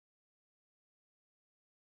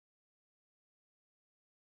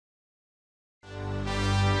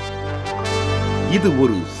இது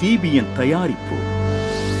ஒரு CBN தயாரிப்பு.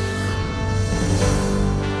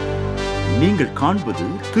 நீங்கள் காண்பது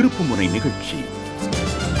திருப்புமுனை நிகழ்ச்சி.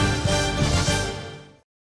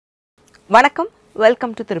 வணக்கம்,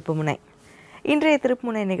 வெல்கம் டு திருப்புமுனை. இன்றைய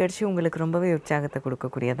திருப்புமுனை நிகழ்ச்சி உங்களுக்கு ரொம்பவே உற்சாகத்தை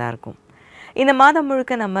கொடுக்கக்கூடியதாக இருக்கும். இந்த மாதம்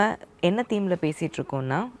முழுக்க நம்ம என்ன தீமில் பேசிகிட்டு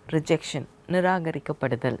இருக்கோம்னா ரிஜெக்ஷன்,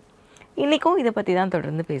 நிராகரிக்கப்படுதல். இன்றைக்கும் இதை பற்றி தான்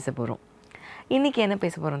தொடர்ந்து பேச போகிறோம். இன்றைக்கி என்ன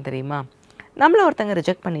பேச போகிறோம் தெரியுமா? நம்மளை ஒருத்தங்க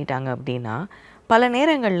ரிஜெக்ட் பண்ணிட்டாங்க அப்படின்னா பல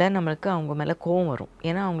நேரங்களில் நம்மளுக்கு அவங்க மேலே கோவம் வரும்.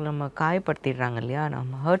 ஏன்னா அவங்கள நம்ம காயப்படுத்திடுறாங்க இல்லையா,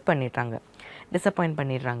 நம்ம ஹர்ட் பண்ணிடுறாங்க, டிசப்பாயிண்ட்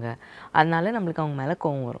பண்ணிடுறாங்க. அதனால நம்மளுக்கு அவங்க மேலே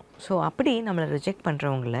கோவம் வரும். ஸோ அப்படி நம்மளை ரிஜெக்ட்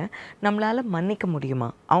பண்ணுறவங்கள நம்மளால் மன்னிக்க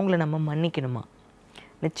முடியுமா? அவங்கள நம்ம மன்னிக்கணுமா?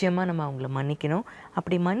 நிச்சயமாக நம்ம அவங்கள மன்னிக்கணும்.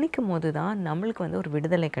 அப்படி மன்னிக்கும் போது தான் நம்மளுக்கு ஒரு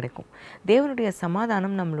விடுதலை கிடைக்கும். தேவனுடைய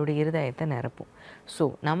சமாதானம் நம்மளுடைய இருதயத்தை நிரப்பும். ஸோ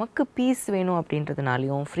நமக்கு பீஸ் வேணும்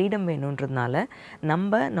அப்படின்றதுனாலையும் ஃப்ரீடம் வேணுன்றதுனால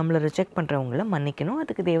நம்மளை ரிஜெக்ட் பண்ணுறவங்கள மன்னிக்கணும்.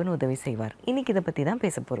 அதுக்கு தேவன் உதவி செய்வார். இன்றைக்கி இதை பற்றி தான்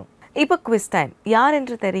பேச போகிறோம். இப்போ குவிஸ் டைம். யார்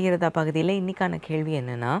என்று தெரிகிறதா பகுதியில் இன்றைக்கான கேள்வி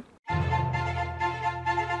என்னென்னா,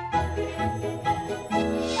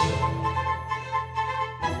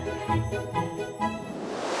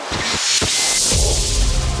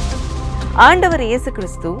 ஆண்டவர் இயேசு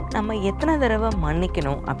கிறிஸ்து நம்ம எத்தனை தடவை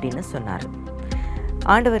மன்னிக்கணும் அப்படின்னு சொன்னார்?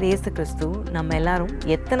 ஆண்டவர் இயேசு கிறிஸ்து நம்ம எல்லாரும்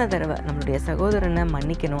எத்தனை தடவை நம்மளுடைய சகோதரனை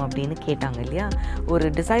மன்னிக்கணும் அப்படின்னு கேட்டாங்க இல்லையா? ஒரு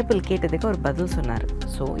டிசைபிள் கேட்டதுக்கு ஒரு பதில் சொன்னார்.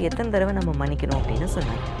 ஸோ எத்தனை தடவை நம்ம மன்னிக்கணும் அப்படின்னு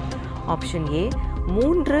சொன்னார்? ஆப்ஷன் ஏ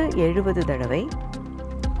 370 தடவை,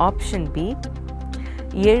 ஆப்ஷன் பி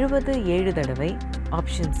 77 தடவை,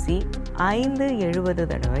 ஆப்ஷன் சி 570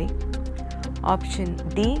 தடவை, ஆப்ஷன்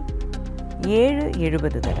டி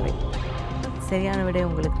 770 தடவை. சரியான விடை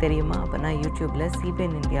உங்களுக்கு தெரியுமா? அப்போ நான் யூடியூப்பில்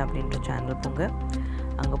CBN India அப்படின்ற சேனல் போங்க.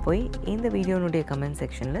 அங்கே போய் இந்த வீடியோனுடைய கமெண்ட்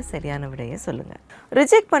செக்ஷனில் சரியான விடையை சொல்லுங்கள்.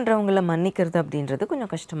 ரிஜெக்ட் பண்ணுறவங்கள மன்னிக்கிறது அப்படின்றது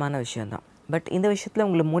கொஞ்சம் கஷ்டமான விஷயந்தான். பட் இந்த விஷயத்தில்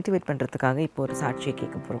உங்களை மோட்டிவேட் பண்ணுறதுக்காக இப்போ ஒரு சாட்சியை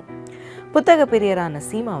கேட்க போகிறோம். புத்தக பிரியரான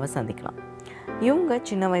சீமாவை சந்திக்கலாம். இவங்க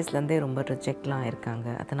சின்ன வயசுலேருந்தே ரொம்ப ரிஜெக்ட்லாம் இருக்காங்க.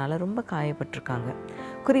 அதனால் ரொம்ப காயப்பட்டிருக்காங்க.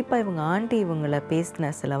 குறிப்பாக இவங்க ஆண்டி இவங்கள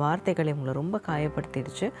பேசின சில வார்த்தைகள் இவங்களை ரொம்ப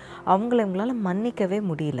காயப்படுத்திடுச்சு. இவங்களால மன்னிக்கவே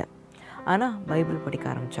முடியல. ஆனால் பைபிள் படிக்க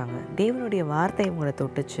ஆரம்பித்தாங்க. தேவனுடைய வார்த்தை இவங்களை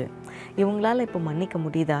தொட்டுச்சு. இவங்களால் இப்போ மன்னிக்க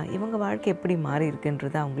முடியுதா? இவங்க வாழ்க்கை எப்படி மாறி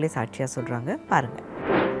இருக்குன்றதை அவங்களே சாட்சியாக சொல்கிறாங்க. பாருங்கள்.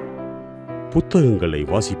 புத்தகங்களை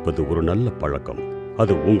வாசிப்பது ஒரு நல்ல பழக்கம்.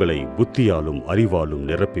 அது உங்களை புத்தியாலும் அறிவாலும்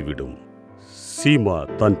நிரப்பிவிடும். சீமா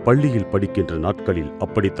தன் பள்ளியில் படிக்கின்ற நாட்களில்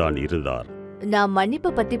அப்படித்தான் இருந்தார். நான்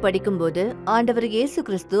மன்னிப்பை பத்தி படிக்கும்போது ஆண்டவர் இயேசு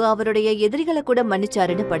கிறிஸ்து அவருடைய எதிரிகளை கூட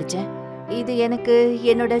மன்னிச்சாருன்னு படிச்சேன். இது எனக்கு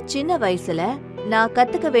என்னோட சின்ன வயசுல நான்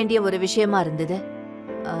கத்துக்க வேண்டிய ஒரு விஷயமா இருந்தது.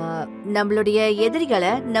 நம்மளுடைய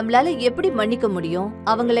எதிரிகளை நம்மளால எப்படி மன்னிக்க முடியும்,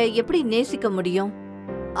 அவங்கள எப்படி நேசிக்க முடியும்,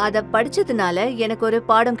 அத படிச்சதுனால எனக்கு ஒரு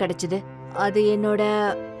பாடம் கிடைச்சது. அது என்னோட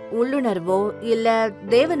உள்ளுணர்வோ இல்ல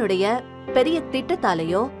தேவனுடைய பெரிய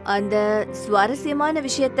திட்டத்தாலேயோ அந்த சுவாரஸ்யமான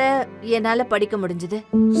விஷயத்த என்னால படிக்க முடிஞ்சது.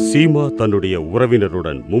 சீமா தன்னுடைய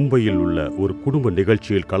உறவினருடன் மும்பையில் உள்ள ஒரு குடும்ப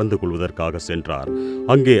நிகழ்ச்சியில் கலந்து கொள்வதற்காக சென்றார்.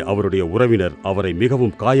 அங்கே அவருடைய உறவினர் அவரை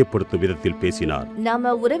மிகவும் காயப்படுத்தும் விதத்தில் பேசினார்.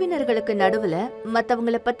 நாம உறவினர்களுக்கு நடுவுல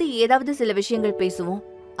மத்தவங்கள பத்தி ஏதாவது சில விஷயங்கள் பேசுவோம்.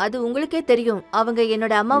 அது உங்களுக்கே தெரியும். அவங்க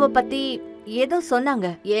என்னோட அம்மாவை பத்தி ஏதோ சொன்னாங்க.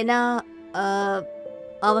 ஏன்னா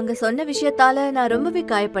அவங்க சொன்ன விஷயத்தால நான் ரொம்பவே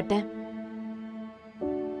காயப்பட்டேன்.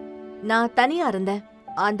 நான் தனியா இருந்தேன்.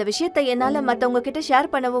 அந்த விஷயத்தை என்னால மத்தவங்க கிட்ட ஷேர்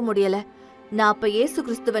பண்ணவும் முடியல. நான் அப்ப இயேசு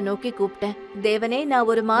கிறிஸ்துவை நோக்கி கூப்பிட்டேன். தேவனே, நான்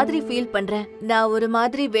ஒரு மாதிரி ஃபீல் பண்றேன். நான் ஒரு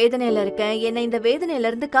மாதிரி வேதனையில இருக்கேன். என்னை இந்த வேதனையில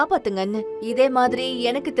இருந்து காப்பாத்துங்கன்னு இதே மாதிரி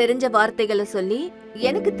எனக்கு தெரிஞ்ச வார்த்தைகளை சொல்லி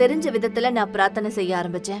எனக்கு தெரிஞ்ச விதத்துல நான் பிரார்த்தனை செய்ய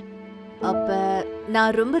ஆரம்பிச்சேன். அப்ப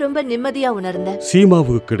நான் ரொம்ப ரொம்ப நிம்மதியா உணர்ந்தேன்.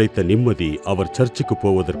 சீமாவுக்கு கிடைத்த நிம்மதி அவர் சர்ச்சுக்கு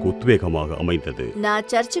போவதற்கு உத்வேகமாக அமைந்தது. நான்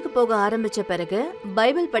சர்ச்சுக்கு போக ஆரம்பிச்ச பிறகு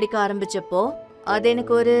பைபிள் படிக்க ஆரம்பிச்சப்போ அது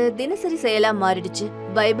எனக்கு ஒரு தினசரி செயலா மாறிடுச்சு.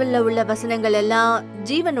 பைபிள்ல உள்ள வசனங்கள் எல்லாம்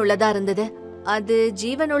ஜீவன் உள்ளதா இருந்தது. அது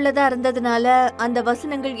ஜீவன் உள்ளதா இருந்ததுனால அந்த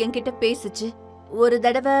வசனங்கள் என்கிட்ட பேசுச்சு. ஒரு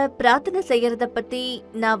தடவை பிரார்த்தனை செய்யறத பத்தி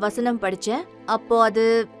நான் வசனம் படிச்சேன். அப்போ அது,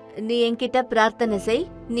 நீ என்கிட்ட பிரார்த்தனை செய்,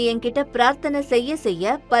 நீ என்கிட்ட பிரார்த்தனை செய்ய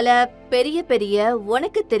செய்ய பல பெரிய பெரிய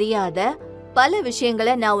உனக்கு தெரியாத பல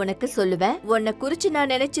விஷயங்களை நான் உனக்கு சொல்லுவேன். உன்னை குறிச்சு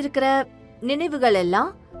நான் நினைச்சிருக்கிற நினைவுகள்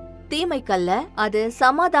எல்லாம் தீமைக்கல்ல, அது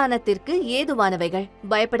சமாதானத்திற்கு ஏதுவானவைகள்.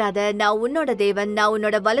 பயப்படாத, நான் உன்னோட தேவன். நான்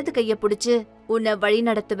உன்னோட வலது கைய புடிச்சு உன்னை வழி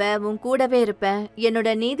நடத்துவேன், உன் கூடவே இருப்பேன். என்னோட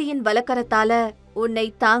நீதியின் வலக்கரத்தால உன்னை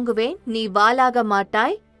தாங்குவேன். நீ வாளாக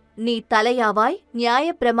மாட்டாய், நீ தலையாவாய்.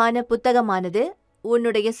 நியாயப்பிரமாண புத்தகமானது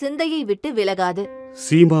உன்னுடைய சிந்தையை விட்டு விலகாது.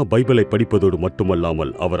 சீமா பைபிளை படிப்பதோடு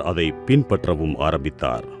மட்டுமல்லாமல் அவர் அதை பின்பற்றவும்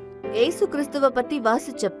ஆரம்பித்தார். ஏசு கிறிஸ்துவ பத்தி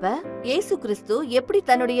வாசிச்சப்ப ஏசு கிறிஸ்து எப்படி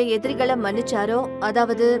தன்னுடைய எதிரிகளை மன்னிச்சாரோ,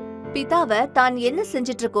 அதாவது பிதாவை தான் என்ன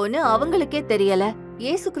செஞ்சிட்டு இருக்கோன்னு அவங்களுக்கே தெரியல.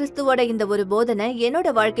 இயேசு கிறிஸ்துவோட இந்த ஒரு போதனை என்னோட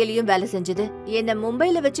வாழ்க்கையிலயும் வேலை செஞ்சது. என்ன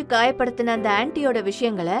மும்பைல வச்சு காயப்படுத்தின அந்த ஆன்ட்டியோட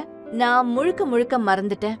விஷயங்களை நான் முழுக்க முழுக்க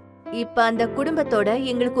மறந்துட்டேன். இப்ப அந்த குடும்பத்தோட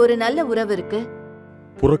எங்களுக்கு ஒரு நல்ல உறவு இருக்கு.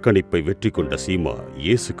 புறக்கணிப்பை வெற்றி கொண்ட சீமா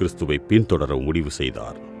இயேசு கிறிஸ்துவை பின்தொடர முடிவு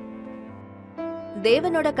செய்தார்.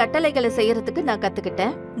 தேவனோட கட்டளைகளை செய்யறதுக்கு நான்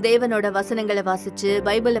கத்துக்கிட்டேன். தேவனோட வசனங்களை வாசிச்சு,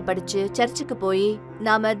 பைபிளை படிச்சு, சர்ச்சுக்கு போய்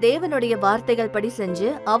நாம தேவனுடைய வார்த்தைகள் படி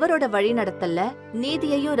செஞ்சு அவரோட வழி நடத்தல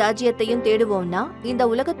நீதியையும் ராஜ்யத்தையும் தேடுவோம்னா இந்த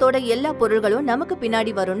உலகத்தோட எல்லா பொருள்களும் நமக்கு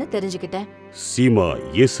பின்னாடி வரும்னு தெரிஞ்சுக்கிட்டேன். சீமா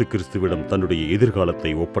இயேசு கிறிஸ்துவிடம் தன்னுடைய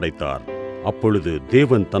எதிர்காலத்தை ஒப்படைத்தார். அப்பொழுது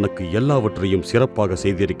தேவன் தனக்கு எல்லாவற்றையும் சிறப்பாக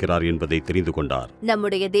செய்திருக்கிறார் என்பதை தெரிந்து கொண்டார்.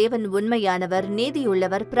 நம்முடைய தேவன் உண்மையானவர்,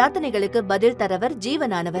 நீதியுள்ளவர், பிரார்த்தனைகளுக்கு பதில் தரவர்,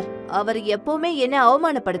 ஜீவனானவர். அவர் எப்பவுமே என்ன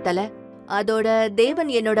அவமானப்படுத்தல. அதோட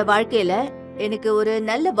தேவன் என்னோட வாழ்க்கையில எனக்கு ஒரு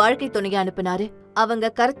நல்ல வாழ்க்கை துணைய அனுப்புனாரு.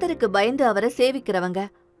 அவங்க கர்த்தருக்கு பயந்து அவரை சேவிக்கிறவங்க,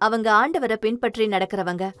 அவங்க ஆண்டவரை பின்பற்றி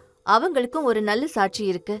நடக்கிறவங்க. அவங்களுக்கும் ஒரு நல்ல சாட்சி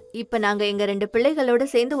இருக்கு. இப்ப நாங்க எங்க 2 பிள்ளைகளோட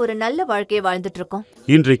சேர்ந்து ஒரு நல்ல வாழ்க்கையை வாழ்ந்துட்டு இருக்கோம்.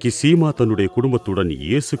 இன்றைக்கு சீமா தன்னுடைய குடும்பத்துடன்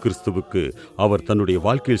இயேசு கிறிஸ்துவுக்கு அவர் தன்னுடைய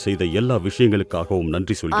வாழ்க்கையில் செய்த எல்லா விஷயங்களுக்காகவும்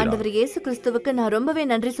நன்றி சொல்கிறார். ஆண்டவர் இயேசு கிறிஸ்துவுக்கு நான் ரொம்பவே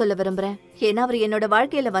நன்றி சொல்ல விரும்புறேன். ஏன்னா அவர் என்னோட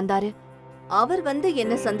வாழ்க்கையில வந்தாரு. அவர்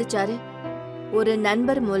என்ன சந்திச்சாரு. ஒரு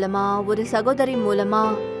நண்பர் மூலமா, ஒரு சகோதரி மூலமா.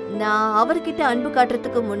 நான் அவர்கிட்ட அன்பு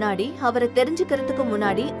காட்டுறதுக்கு முன்னாடி, அவரை தெரிஞ்சுக்கிறதுக்கு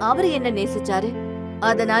முன்னாடி அவர் என்ன நேசிச்சாரு.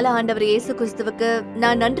 அதனால ஆண்டவர் இயேசு கிறிஸ்துவுக்கு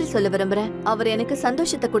நான் நன்றி சொல்ல விரும்புறேன். அவர் எனக்கு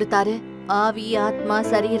சந்தோஷத்தை கொடுத்தாரு. ஆவி, ஆத்மா,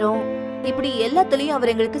 சரீரம் இப்படி எல்லாத்துலயும்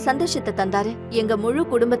அவர் எங்களுக்கு சந்தோஷத்தை தந்தாரு. எங்க முழு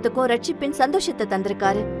குடும்பத்துக்கும் ரட்சிப்பின் சந்தோஷத்தை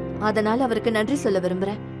தந்திருக்காரு. அதனால அவருக்கு நன்றி சொல்ல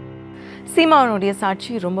விரும்புறேன். சீமாவனுடைய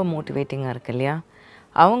சாட்சி ரொம்ப மோட்டிவேட்டிங்கா இருக்கு இல்லையா?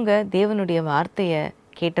 அவங்க தேவனுடைய வார்த்தையை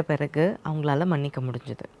கேட்ட பிறகு அவங்களால மன்னிக்க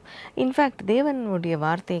முடிஞ்சது. இன்ஃபேக்ட் தேவனுடைய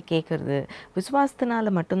வார்த்தையை கேட்கறது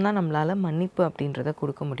விசுவாசத்தினால மட்டும்தான் நம்மளால் மன்னிப்பு அப்படின்றத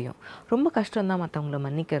கொடுக்க முடியும். ரொம்ப கஷ்டம்தான் மற்றவங்கள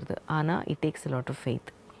மன்னிக்கிறது. ஆனால் it takes a lot of faith.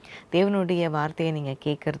 தேவனுடைய வார்த்தையை நீங்கள்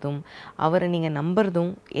கேட்குறதும் அவரை நீங்கள்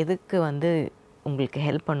நம்புறதும் எதுக்கு உங்களுக்கு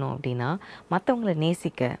ஹெல்ப் பண்ணும் அப்படின்னா, மற்றவங்கள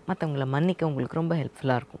நேசிக்க, மற்றவங்கள மன்னிக்க உங்களுக்கு ரொம்ப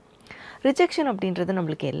ஹெல்ப்ஃபுல்லாக இருக்கும். ரிஜெக்ஷன் அப்படின்றது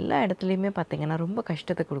நம்மளுக்கு எல்லா இடத்துலையுமே பார்த்திங்கன்னா ரொம்ப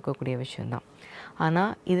கஷ்டத்தை கொடுக்கக்கூடிய விஷயந்தான்.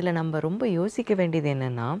 ஆனால் இதில் நம்ம ரொம்ப யோசிக்க வேண்டியது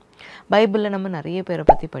என்னென்னா, பைபிளில் நம்ம நிறைய பேரை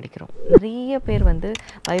பற்றி படிக்கிறோம். நிறைய பேர்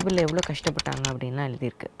பைபிளில் எவ்வளோ கஷ்டப்பட்டாங்க அப்படின்லாம்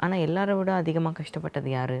எழுதியிருக்கு. ஆனால் எல்லாரை விட அதிகமாக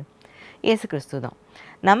கஷ்டப்பட்டது யார்? இயேசு கிறிஸ்து தான்.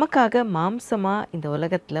 நமக்காக மாம்சமாக இந்த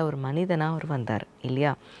உலகத்தில் ஒரு மனிதனாக அவர் வந்தார்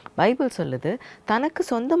இல்லையா? பைபிள் சொல்லுது தனக்கு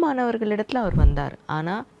சொந்தமானவர்களிடத்தில் அவர் வந்தார்,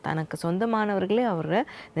 ஆனால் தனக்கு சொந்தமானவர்களே அவரை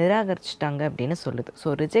நிராகரிச்சிட்டாங்க அப்படின்னு சொல்லுது. ஸோ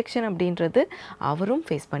ரிஜெக்ஷன் அப்படின்றது அவரும்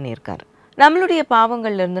ஃபேஸ் பண்ணியிருக்கார். நம்மளுடைய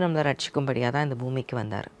பாவங்கள்லேருந்து நம்மளை ரட்சிக்கும்படியாக தான் இந்த பூமிக்கு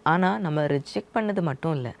வந்தார். ஆனால் நம்ம ரிஜெக்ட் பண்ணது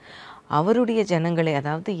மட்டும் இல்லை, அவருடைய ஜனங்களை,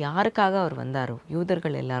 அதாவது யாருக்காக அவர் வந்தாரோ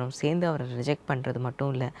யூதர்கள் எல்லாரும் சேர்ந்து அவரை ரிஜெக்ட் பண்ணுறது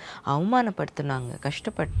மட்டும் இல்லை, அவமானப்படுத்தினாங்க,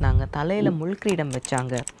 கஷ்டப்படுத்தினாங்க, தலையில் முள்கிரீடம்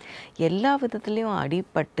வச்சாங்க, எல்லா விதத்துலேயும்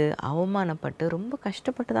அடிபட்டு அவமானப்பட்டு ரொம்ப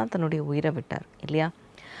கஷ்டப்பட்டு தான் தன்னுடைய உயிரை விட்டார் இல்லையா?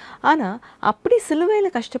 ஆனால் அப்படி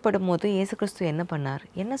சிலுவையில் கஷ்டப்படும் போது இயேசு கிறிஸ்து என்ன பண்ணார்?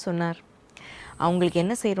 என்ன சொன்னார்? அவங்களுக்கு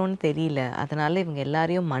என்ன செய்கிறோன்னு தெரியல, அதனால் இவங்க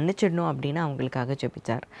எல்லாரையும் மன்னிச்சிடணும் அப்படின்னு அவங்களுக்காக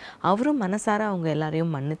ஜெபிச்சார். அவரும் மனசார அவங்க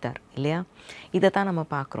எல்லாரையும் மன்னித்தார் இல்லையா? இதை தான் நம்ம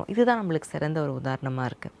பார்க்குறோம். இதுதான் நம்மளுக்கு சிறந்த ஒரு உதாரணமாக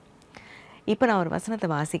இருக்குது. இப்போ நான் ஒரு வசனத்தை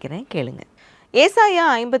வாசிக்கிறேன், கேளுங்க. ஏசாயா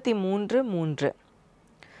 53:3.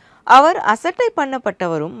 அவர் அசட்டை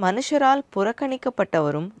பண்ணப்பட்டவரும் மனுஷரால்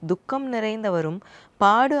புறக்கணிக்கப்பட்டவரும் துக்கம் நிறைந்தவரும்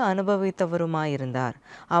பாடு அனுபவித்தவருமாயிருந்தார்.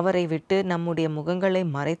 அவரை விட்டு நம்முடைய முகங்களை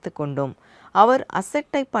மறைத்து கொண்டோம். அவர்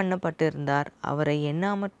அசட்டை பண்ணப்பட்டிருந்தார், அவரை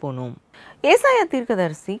எண்ணாமற் போனோம். ஏசாயா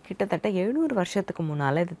தீர்க்கதரிசி கிட்டத்தட்ட 700 வருஷத்துக்கு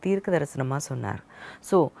முன்னால் இது தீர்க்க தரிசனமாக சொன்னார்.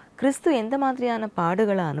 ஸோ கிறிஸ்து எந்த மாதிரியான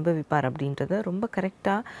பாடுகளை அனுபவிப்பார் அப்படின்றத ரொம்ப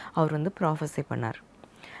கரெக்டாக அவர் ப்ராஃபஸி பண்ணார்.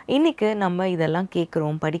 இன்றைக்கி நம்ம இதெல்லாம்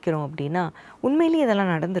கேட்குறோம், படிக்கிறோம் அப்படின்னா உண்மையிலேயே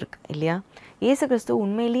இதெல்லாம் நடந்திருக்கு இல்லையா? இயேசு கிறிஸ்து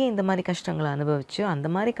உண்மையிலேயே இந்த மாதிரி கஷ்டங்களை அனுபவித்து அந்த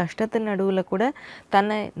மாதிரி கஷ்டத்தின் நடுவில் கூட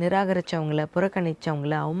தன்னை நிராகரித்தவங்கள,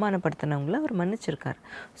 புறக்கணித்தவங்கள, அவமானப்படுத்தினவங்கள அவர் மன்னிச்சிருக்கார்.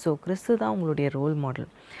 ஸோ கிறிஸ்து தான் உங்களுடைய ரோல் மாடல்.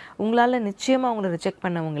 உங்களால் நிச்சயமாக அவங்கள ரிஜெக்ட்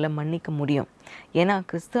பண்ணவங்கள மன்னிக்க முடியும். ஏன்னா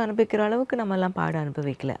கிறிஸ்து அனுபவிக்கிற அளவுக்கு நம்மலாம் பாட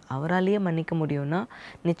அனுபவிக்கல. அவராலேயே மன்னிக்க முடியும்னா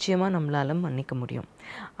நிச்சயமாக நம்மளால மன்னிக்க முடியும்.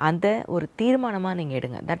 அந்த ஒரு தீர்மானமாக நீங்கள்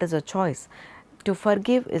எடுங்க. That is a choice. To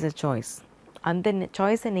forgive is a choice. அந்த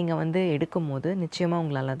சாய்ஸை நீங்கள் எடுக்கும் போது நிச்சயமாக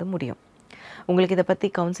உங்களால் அது முடியும். உங்களுக்கு இதை பற்றி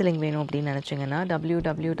கவுன்சிலிங் வேணும் அப்படின்னு நினச்சிங்கன்னா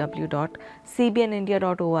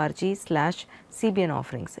www.cbnindia.org/CBN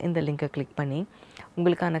offerings இந்த லிங்கை கிளிக் பண்ணி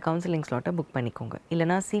உங்களுக்கான கவுன்சிலிங் ஸ்லாட்டை புக் பண்ணிக்கோங்க.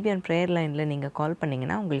 இல்லைனா CBN ப்ரேயர் லைனில் நீங்கள் கால்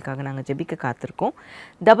பண்ணிங்கன்னா உங்களுக்காக நாங்கள் ஜெபிக்க காத்திருக்கோம்.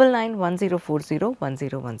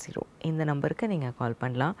 9910401010 இந்த நம்பருக்கு நீங்கள் கால்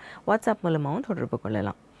பண்ணலாம். வாட்ஸ்அப் மூலமாகவும் தொடர்பு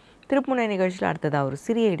கொள்ளலாம். திருப்புமுனை நிகழ்ச்சியில் அடுத்ததாக ஒரு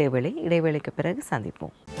சிறிய இடைவேளைக்கு பிறகு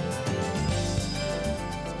சந்திப்போம்.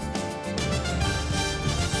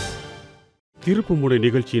 திருப்புமுனை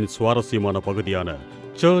நிகழ்ச்சியின் சுவாரஸ்யமான பகுதியான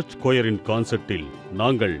சர்ச் கொயரின் கான்செர்ட்டில்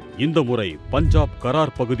நாங்கள் இந்த முறை பஞ்சாப்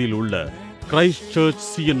கரார் பகுதியில் உள்ள கிரைஸ்ட் சர்ச்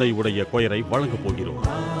CNI உடைய கொயரை வழங்கப் போகிறோம்.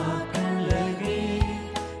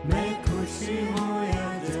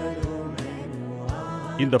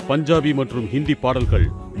 இந்த பஞ்சாபி மற்றும் ஹிந்தி பாடல்கள்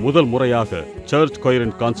முதல் முறையாக சர்ச்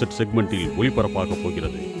கொயரின் கான்செர்ட் செக்மெண்டில் ஒளிபரப்பாக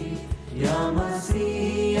போகிறது.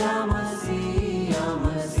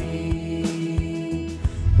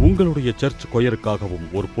 உங்களுடைய சர்ச் கொயருக்காகவும்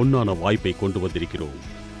ஒரு பொன்னான வாய்ப்பை கொண்டு வந்திருக்கிறோம்.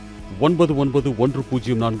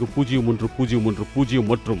 9910404110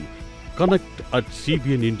 மற்றும்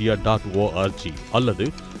connect@cbnindia.org அல்லது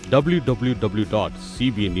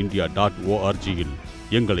www.cbnindia.org இல்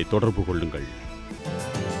எங்களை தொடர்பு கொள்ளுங்கள்.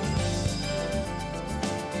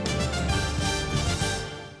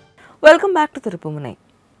 வெல்கம் பேக் டு திருப்புமுனை.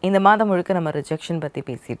 இந்த மாதம் முழுக்க நம்ம ரிஜெக்ஷன் பற்றி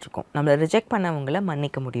பேசிகிட்டு இருக்கோம். நம்மளை ரிஜெக்ட் பண்ணவங்களை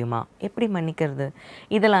மன்னிக்க முடியுமா, எப்படி மன்னிக்கிறது,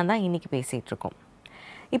 இதெல்லாம் தான் இன்றைக்கி பேசிகிட்டு இருக்கோம்.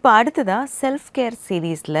 இப்போ அடுத்ததாக செல்ஃப் கேர்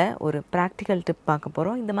சீரீஸில் ஒரு ப்ராக்டிக்கல் டிப் பார்க்க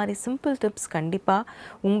போகிறோம். இந்த மாதிரி சிம்பிள் டிப்ஸ் கண்டிப்பாக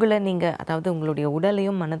உங்களை நீங்கள், அதாவது உங்களுடைய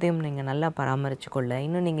உடலையும் மனதையும் நீங்கள் நல்லா பராமரிச்சுக்கொள்ள,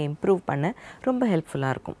 இன்னும் நீங்கள் இம்ப்ரூவ் பண்ண ரொம்ப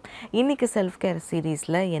ஹெல்ப்ஃபுல்லாக இருக்கும். இன்றைக்கி செல்ஃப் கேர்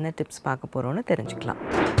சீரீஸில் என்ன டிப்ஸ் பார்க்க போகிறோன்னு தெரிஞ்சுக்கலாம்.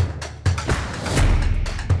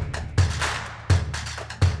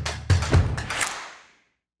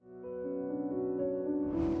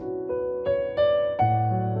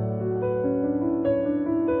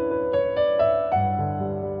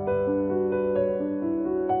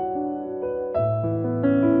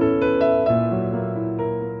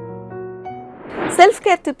 செல்ஃப்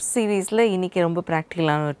கேர் டிப்ஸ் சீரீஸில் இன்றைக்கி ரொம்ப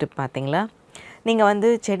ப்ராக்டிக்கலான ஒரு டிப் பார்த்தீங்களா?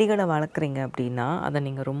 நீங்கள் செடிகளை வளர்க்குறீங்க அப்படின்னா அதை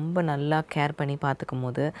நீங்கள் ரொம்ப நல்லா கேர் பண்ணி பார்த்துக்கும்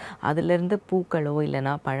போது அதிலேருந்து பூக்களோ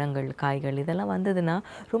இல்லைனா பழங்கள், காய்கள் இதெல்லாம் வந்ததுன்னா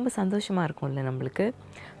ரொம்ப சந்தோஷமாக இருக்கும்ல நம்மளுக்கு.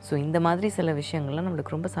 ஸோ இந்த மாதிரி சில விஷயங்கள்லாம்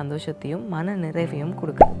நம்மளுக்கு ரொம்ப சந்தோஷத்தையும் மன நிறைவையும்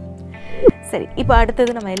கொடுக்குது. சரி, இப்போ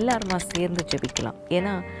அடுத்தது நம்ம எல்லாருமா சேர்ந்து ஜெபிக்கலாம்.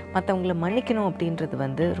 ஏன்னா மற்றவங்களை மன்னிக்கணும்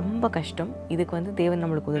அப்படின்றது ரொம்ப கஷ்டம். இதுக்கு தேவன்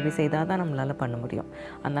நம்மளுக்கு உதவி செய்தால் தான் நம்மளால் பண்ண முடியும்.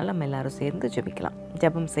 அதனால் நம்ம எல்லாரும் சேர்ந்து ஜெபிக்கலாம்.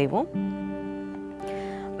 ஜெபம் செய்வோம்.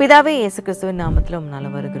 பிதாவே, இயேசு கிறிஸ்துவின் நாமத்தில் உம்மால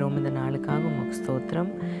வருகிறோம். இந்த நாளுக்காக உமக்கு ஸ்தோத்திரம்.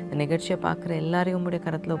 இந்த நிகழ்ச்சியை பார்க்குற எல்லாரையும் உங்களுடைய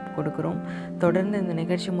கரத்தில் ஒப்பு கொடுக்குறோம். தொடர்ந்து இந்த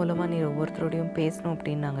நிகழ்ச்சி மூலமாக நீர் ஒவ்வொருத்தரோடையும் பேசணும்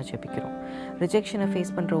அப்படின்னு நாங்கள் ஜெபிக்கிறோம். ரிஜெக்ஷனை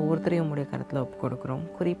ஃபேஸ் பண்ணுற ஒவ்வொருத்தரையும் உங்களுடைய கரத்தில் ஒப்பு கொடுக்குறோம்.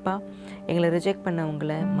 குறிப்பாக எங்களை ரிஜெக்ட்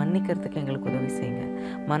பண்ணவங்களை மன்னிக்கிறதுக்கு எங்களுக்கு உதவி செய்யுங்க.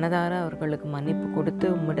 மனதார அவர்களுக்கு மன்னிப்பு கொடுத்து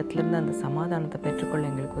உம்மிடத்துலேருந்து அந்த சமாதானத்தை பெற்றுக்கொள்ள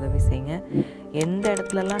எங்களுக்கு உதவி செய்யுங்க. எந்த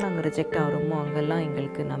இடத்துலலாம் நாங்கள் ரிஜெக்ட் ஆகிறோமோ அங்கெல்லாம்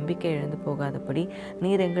எங்களுக்கு நம்பிக்கை இழந்து போகாதபடி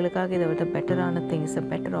நீர் எங்களுக்காக இதை விட பெட்டரான திங்ஸை,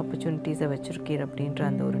 பெட்டர் ஆப்பர்ச்சுனிட்டிஸை வச்சுருக்கீர் அப்படின்ற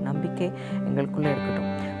அந்த ஒரு நம்பிக்கை எங்களுக்குள்ளே இருக்கட்டும்.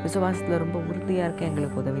 விசுவாசத்தில் ரொம்ப உறுதியாக இருக்க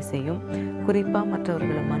எங்களுக்கு உதவி செய்யும். குறிப்பாக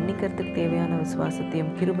மற்றவர்களை மன்னிக்கிறதுக்கு தேவையான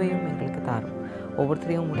விசுவாசத்தையும் கிருபையும் எங்களுக்கு தாரும்.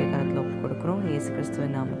 ஒவ்வொருத்தரையும் உங்களுடைய கரத்தில் ஒப்பு கொடுக்குறோம். இயேசு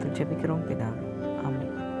கிறிஸ்துவின் நாமத்தில் ஜெபிக்கிறோம் பிதாவே, ஆமென்.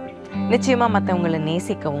 நிச்சயமாக மற்றவங்களை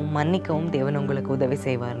நேசிக்கவும் மன்னிக்கவும் தேவன் உங்களுக்கு உதவி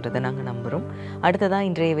செய்வார்ன்றதை நாங்கள் நம்புகிறோம். அடுத்ததாக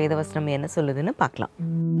இன்றைய வேதவசனம் என்ன சொல்லுதுன்னு பார்க்கலாம்.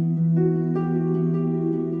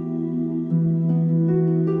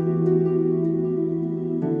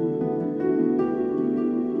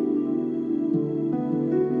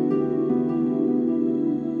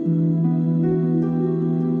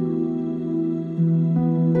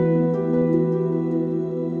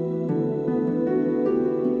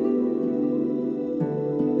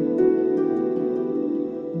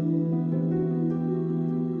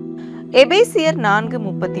 எபேசியர்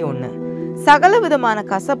 4:31 சகலவிதமான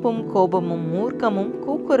கசப்பும், கோபமும், மூர்க்கமும்,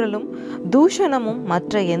 கூக்குரலும், தூஷணமும்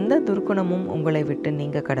மற்ற எந்த துர்க்குணமும் உங்களை விட்டு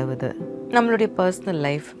நீங்க கடவுது. நம்மளுடைய பர்சனல்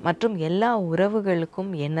லைஃப் மற்றும் எல்லா உறவுகளுக்கும்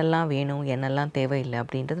என்னெல்லாம் வேணும், என்னெல்லாம் தேவையில்லை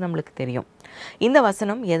அப்படின்றது நம்மளுக்கு தெரியும். இந்த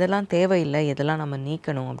வசனம் எதெல்லாம் தேவையில்லை, எதெல்லாம் நம்ம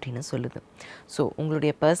நீக்கணும் அப்படின்னு சொல்லுது. ஸோ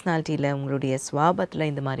உங்களுடைய பர்சனாலிட்டியில், உங்களுடைய சுவாபத்தில்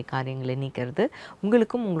இந்த மாதிரி காரியங்களை நீக்கிறது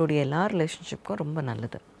உங்களுக்கும் உங்களுடைய எல்லா ரிலேஷன்ஷிப்புக்கும் ரொம்ப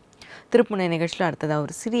நல்லது. திருப்புனை நிகழ்ச்சியில் அடுத்ததாக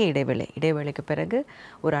ஒரு சிறிய இடைவேளைக்கு பிறகு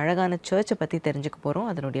ஒரு அழகான சர்ச்சை பற்றி தெரிஞ்சுக்க போகிறோம்.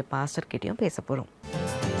 அதனுடைய பாஸ்டர்கிட்டையும் பேச போகிறோம்.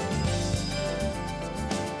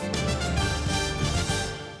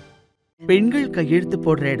 பெண்கள் கையெழுத்து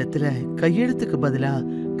போடுற இடத்துல கையெழுத்துக்கு பதிலா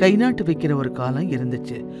கை நாட்டு வைக்கிற ஒரு காலம்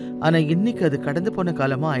இருந்துச்சு. ஆனா இன்னைக்கு அது கடந்து போன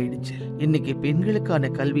காலமா ஆயிடுச்சு. இன்னைக்கு பெண்களுக்கான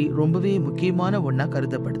கல்வி ரொம்பவே முக்கியமான ஒண்ணா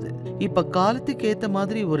கருதப்படுது. இப்ப காலத்துக்கு ஏத்த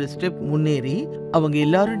மாதிரி ஒரு ஸ்டெப் முன்னேறி அவங்க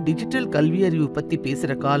எல்லாரும் டிஜிட்டல் கல்வி அறிவு பத்தி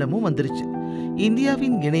பேசுற காலமும் வந்துருச்சு.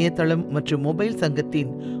 இந்தியாவின் இணையதளம் மற்றும் மொபைல்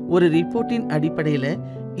சங்கத்தின் ஒரு ரிப்போர்ட்டின் அடிப்படையில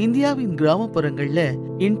இந்தியாவின் கிராமப்புறங்கள்ல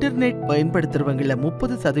இன்டர்நெட் பயன்படுத்துறவங்கள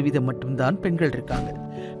 30% மட்டும்தான் பெண்கள் இருக்காங்க.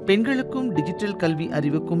 பெண்களுக்கும் டிஜிட்டல் கல்வி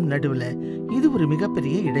அறிவுக்கும் நடுவுல இது ஒரு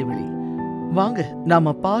மிகப்பெரிய இடைவெளி. வாங்க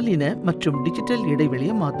நாம பாலின மற்றும் டிஜிட்டல்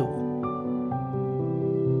இடைவெளியை மாத்துவோம்.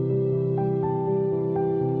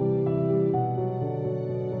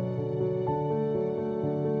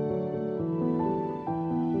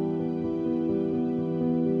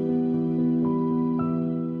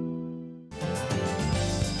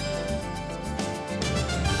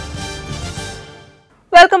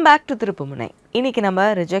 வெல்கம் பேக் டு திருப்புமுனை. இன்னைக்கு நம்ம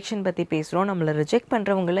ரிஜெக்ஷன் பற்றி பேசுகிறோம். நம்மளை ரிஜெக்ட்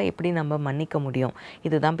பண்ணுறவங்கள எப்படி நம்ம மன்னிக்க முடியும்,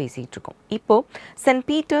 இதுதான் பேசிகிட்டு இருக்கோம். இப்போது சென்ட்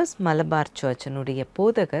பீட்டர்ஸ் மலபார் சர்ச்சினுடைய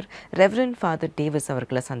போதகர் ரெவரண்ட் ஃபாதர் டேவிஸ்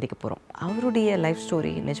அவர்களை சந்திக்க போகிறோம். அவருடைய லைஃப்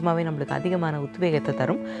ஸ்டோரி நிஜமாவே நம்மளுக்கு அதிகமான உத்வேகத்தை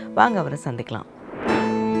தரும். வாங்க அவரை சந்திக்கலாம்.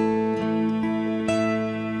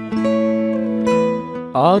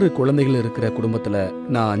 6 குழந்தைகள் இருக்கிற குடும்பத்தில்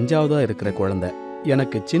நான் 5ஆவதாக இருக்கிற குழந்தை.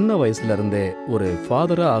 எனக்கு சின்ன வயசுல இருந்தே ஒரு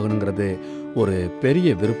ஃபாதராக ஆகணுங்கிறது ஒரு பெரிய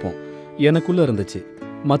விருப்பம் எனக்குள்ளே இருந்துச்சு.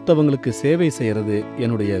 மற்றவங்களுக்கு சேவை செய்கிறது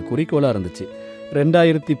என்னுடைய குறிக்கோளாக இருந்துச்சு.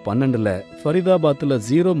 2012 ஃபரிதாபாத்தில்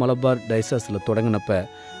 0 மலபார் டைசஸில் தொடங்கினப்ப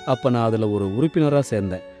அப்போ நான் அதில் ஒரு உறுப்பினராக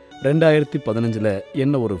சேர்ந்தேன். 2015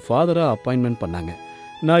 என்னை ஒரு ஃபாதராக அப்பாயின்மெண்ட் பண்ணாங்க.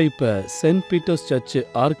 நான் இப்போ சென்ட் பீட்டர்ஸ் சர்ச்சு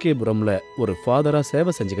ஆர்கேபுரமில் ஒரு ஃபாதராக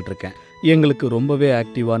சேவை செஞ்சுக்கிட்டு இருக்கேன். எங்களுக்கு ரொம்பவே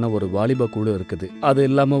ஆக்டிவான ஒரு வாலிப குழு இருக்குது. அது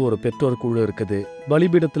இல்லாமல் ஒரு பெற்றோர் குழு இருக்குது.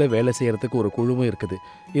 பலிபீடத்தில் வேலை செய்கிறதுக்கு ஒரு குழுவும் இருக்குது.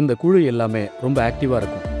 இந்த குழு எல்லாமே ரொம்ப ஆக்டிவாக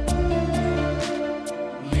இருக்கும்.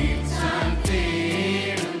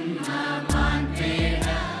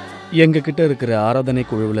 எங்ககிட்ட இருக்கிற ஆராதனை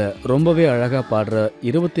குழுவில் ரொம்பவே அழகாக பாடுற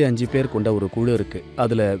 25 பேர் கொண்ட ஒரு குழு இருக்குது.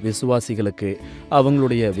 அதில் விசுவாசிகளுக்கு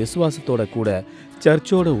அவங்களுடைய விசுவாசத்தோட கூட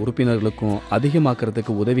சர்ச்சோட உறுப்பினர்களுக்கும்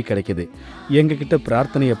அதிகமாக்கிறதுக்கு உதவி கிடைக்கிது. எங்ககிட்ட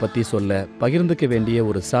பிரார்த்தனையை பற்றி சொல்ல பகிர்ந்துக்க வேண்டிய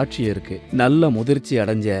ஒரு சாட்சி இருக்குது. நல்ல முதிர்ச்சி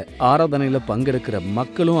அடைஞ்ச ஆராதனையில் பங்கெடுக்கிற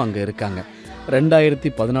மக்களும் அங்கே இருக்காங்க.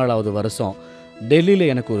 2014 வருஷம் டெல்லியில்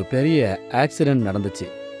எனக்கு ஒரு பெரிய ஆக்சிடெண்ட் நடந்துச்சு.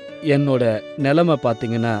 என்னோட நிலைமை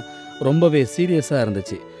பார்த்தீங்கன்னா ரொம்பவே சீரியஸாக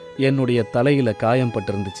இருந்துச்சு. என்னுடைய தலையில் காயம்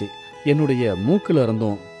பட்டிருந்துச்சு. என்னுடைய மூக்கில்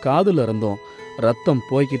இருந்தும் காதில் இருந்தும் ரத்தம்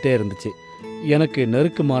போய்கிட்டே இருந்துச்சு. எனக்கு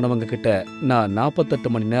நெருக்கமானவங்க கிட்ட நான் 48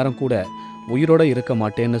 மணி நேரம் கூட உயிரோடு இருக்க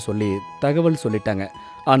மாட்டேன்னு சொல்லி தகவல் சொல்லிட்டாங்க.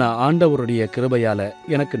 ஆனால் ஆண்டவருடைய கிருபையால்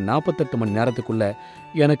எனக்கு 48 மணி நேரத்துக்குள்ள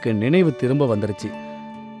எனக்கு நினைவு திரும்ப வந்துருச்சு.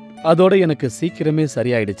 அதோட எனக்கு சீக்கிரமே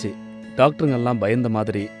சரியாயிடுச்சு. டாக்டருங்கெல்லாம் பயந்த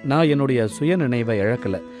மாதிரி நான் என்னுடைய சுய நினைவை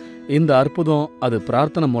இழக்கலை. இந்த அற்புதம் அது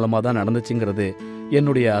பிரார்த்தனை மூலமாக தான் நடந்துச்சுங்கிறது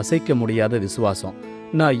என்னுடைய அசைக்க முடியாத விசுவாசம்.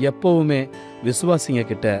 நான் எப்போவுமே விசுவாசிங்க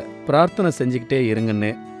கிட்ட பிரார்த்தனை செஞ்சுக்கிட்டே இருங்கன்னு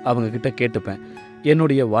அவங்க கிட்ட கேட்டுப்பேன்.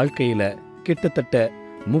 என்னுடைய வாழ்க்கையில் கிட்டத்தட்ட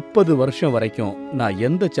 30 வருஷம் வரைக்கும் நான்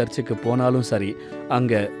எந்த சர்ச்சுக்கு போனாலும் சரி,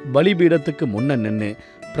 அங்கே பலிபீடத்துக்கு முன்ன நின்று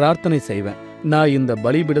பிரார்த்தனை செய்வேன். நான் இந்த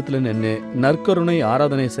பலிபீடத்தில் நின்று நற்கருணை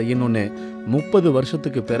ஆராதனை செய்யணும்னு 30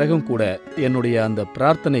 வருஷத்துக்கு பிறகும் கூட என்னுடைய அந்த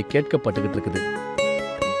பிரார்த்தனை கேட்கப்பட்டுக்கிட்டு இருக்குது.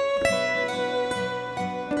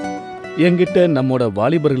 என்கிட்ட நம்மோட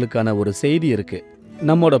வாலிபர்களுக்கான ஒரு செய்தி இருக்கு.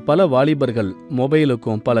 நம்மோட பல வாலிபர்கள்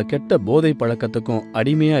மொபைலுக்கும் பல கெட்ட போதை பழக்கத்துக்கும்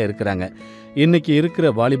அடிமையா இருக்கிறாங்க. இன்னைக்கு இருக்கிற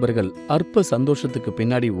வாலிபர்கள் அற்ப சந்தோஷத்துக்கு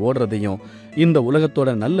பின்னாடி ஓடுறதையும் இந்த உலகத்தோட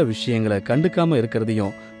நல்ல விஷயங்களை கண்டுக்காம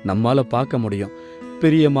இருக்கிறதையும் நம்மால பார்க்க முடியும்.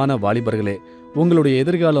 பிரியமான வாலிபர்களே, உங்களுடைய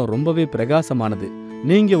எதிர்காலம் ரொம்பவே பிரகாசமானது.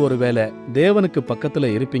 நீங்க ஒருவேளை தேவனுக்கு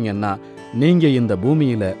பக்கத்துல இருப்பீங்கன்னா நீங்க இந்த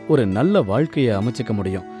பூமியில ஒரு நல்ல வாழ்க்கையை அமைச்சுக்க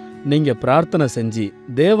முடியும். நீங்க பிரார்த்தனை செஞ்சு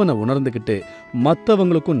தேவனை உணர்ந்துக்கிட்டு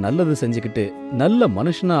மற்றவங்களுக்கும் நல்லது செஞ்சுக்கிட்டு நல்ல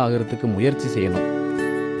மனுஷனா ஆகிறதுக்கு முயற்சி செய்யணும்.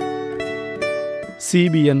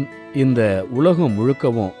 CBN இந்த உலகம்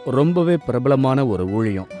முழுக்கவும் ரொம்பவே பிரபலமான ஒரு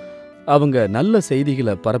ஊழியம். அவங்க நல்ல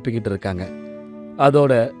செய்திகளை பரப்பிக்கிட்டு இருக்காங்க.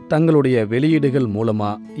 அதோட தங்களுடைய வெளியீடுகள்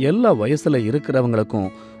மூலமா எல்லா வயசுல இருக்கிறவங்களுக்கும்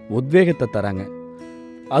உத்வேகத்தை தராங்க.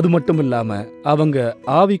 அது மட்டும் இல்லாம அவங்க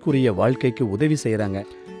ஆவிக்குரிய வாழ்க்கைக்கு உதவி செய்யறாங்க.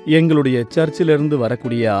 எங்களுடைய சர்ச்சிலிருந்து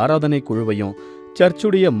வரக்கூடிய ஆராதனை குழுவையும்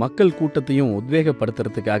சர்ச்சுடைய மக்கள் கூட்டத்தையும்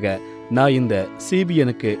உத்வேகப்படுத்துறதுக்காக நான் இந்த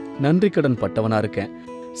CBNக்கு நன்றி கடன் பட்டவனா இருக்கேன்.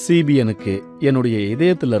 CBNக்கு என்னுடைய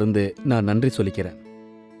இதயத்திலிருந்து நான் நன்றி சொல்லிக்கிறேன்.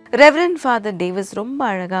 ரெவரண்ட் ஃபாதர் டேவிஸ் ரொம்ப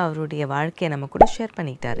அழகாக அவருடைய வாழ்க்கையை நம்ம கூட ஷேர்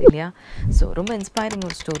பண்ணிக்கிட்டார் இல்லையா? ஸோ ரொம்ப இன்ஸ்பைரிங்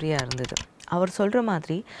ஒரு ஸ்டோரியாக இருந்தது. அவர் சொல்கிற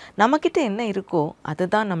மாதிரி நம்மக்கிட்ட என்ன இருக்கோ அதை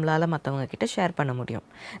தான் நம்மளால் மற்றவங்க கிட்ட ஷேர் பண்ண முடியும்.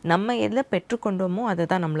 நம்ம எதில் பெற்றுக்கொண்டோமோ அதை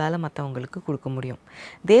தான் நம்மளால் மற்றவங்களுக்கு கொடுக்க முடியும்.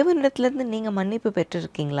 தேவனிடத்துலேருந்து நீங்கள் மன்னிப்பு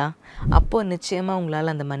பெற்றிருக்கீங்களா? அப்போது நிச்சயமாக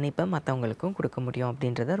உங்களால் அந்த மன்னிப்பை மற்றவங்களுக்கும் கொடுக்க முடியும்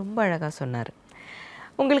அப்படின்றத ரொம்ப அழகாக சொன்னார்.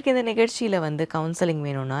 உங்களுக்கு இந்த நிகழ்ச்சியில் கவுன்சிலிங்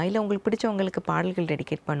வேணும்னா, இல்லை உங்களுக்கு பிடிச்சவங்களுக்கு பாடல்கள்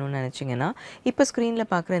டெடிகேட் பண்ணணும்னு நினச்சிங்கன்னா, இப்போ ஸ்க்ரீனில்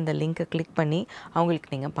பார்க்குற இந்த லிங்க்கை கிளிக் பண்ணி அவங்களுக்கு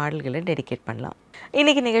நீங்கள் பாடல்களை டெடிகேட் பண்ணலாம்.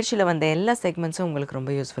 இன்றைக்கி நிகழ்ச்சியில் எல்லா செக்மெண்ட்ஸும் உங்களுக்கு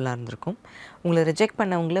ரொம்ப யூஸ்ஃபுல்லாக இருந்திருக்கும். உங்களை ரிஜெக்ட்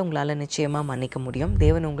பண்ணவங்கள உங்களால் நிச்சயமாக மன்னிக்க முடியும்.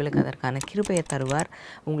 தேவன் உங்களுக்கு அதற்கான கிருபையை தருவார்.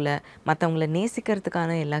 மற்றவங்கள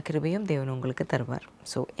நேசிக்கிறதுக்கான எல்லா கிருபையும் தேவன் உங்களுக்கு தருவார்.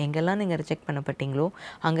 ஸோ எங்கெல்லாம் நீங்கள் ரிஜெக்ட் பண்ணப்பட்டீங்களோ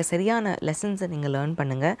அங்கே சரியான லெசன்ஸை நீங்கள் லேர்ன்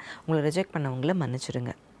பண்ணுங்கள். உங்களை ரிஜெக்ட் பண்ணவங்கள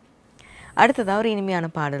மன்னிச்சிடுங்க. அடுத்ததாக ஒரு இனிமையான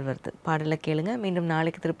பாடல் வருது. பாடலை கேளுங்க. மீண்டும்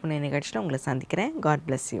நாளைக்கு திருப்புனை நிகழ்ச்சியில் உங்களை சந்திக்கிறேன். God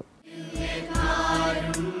bless you.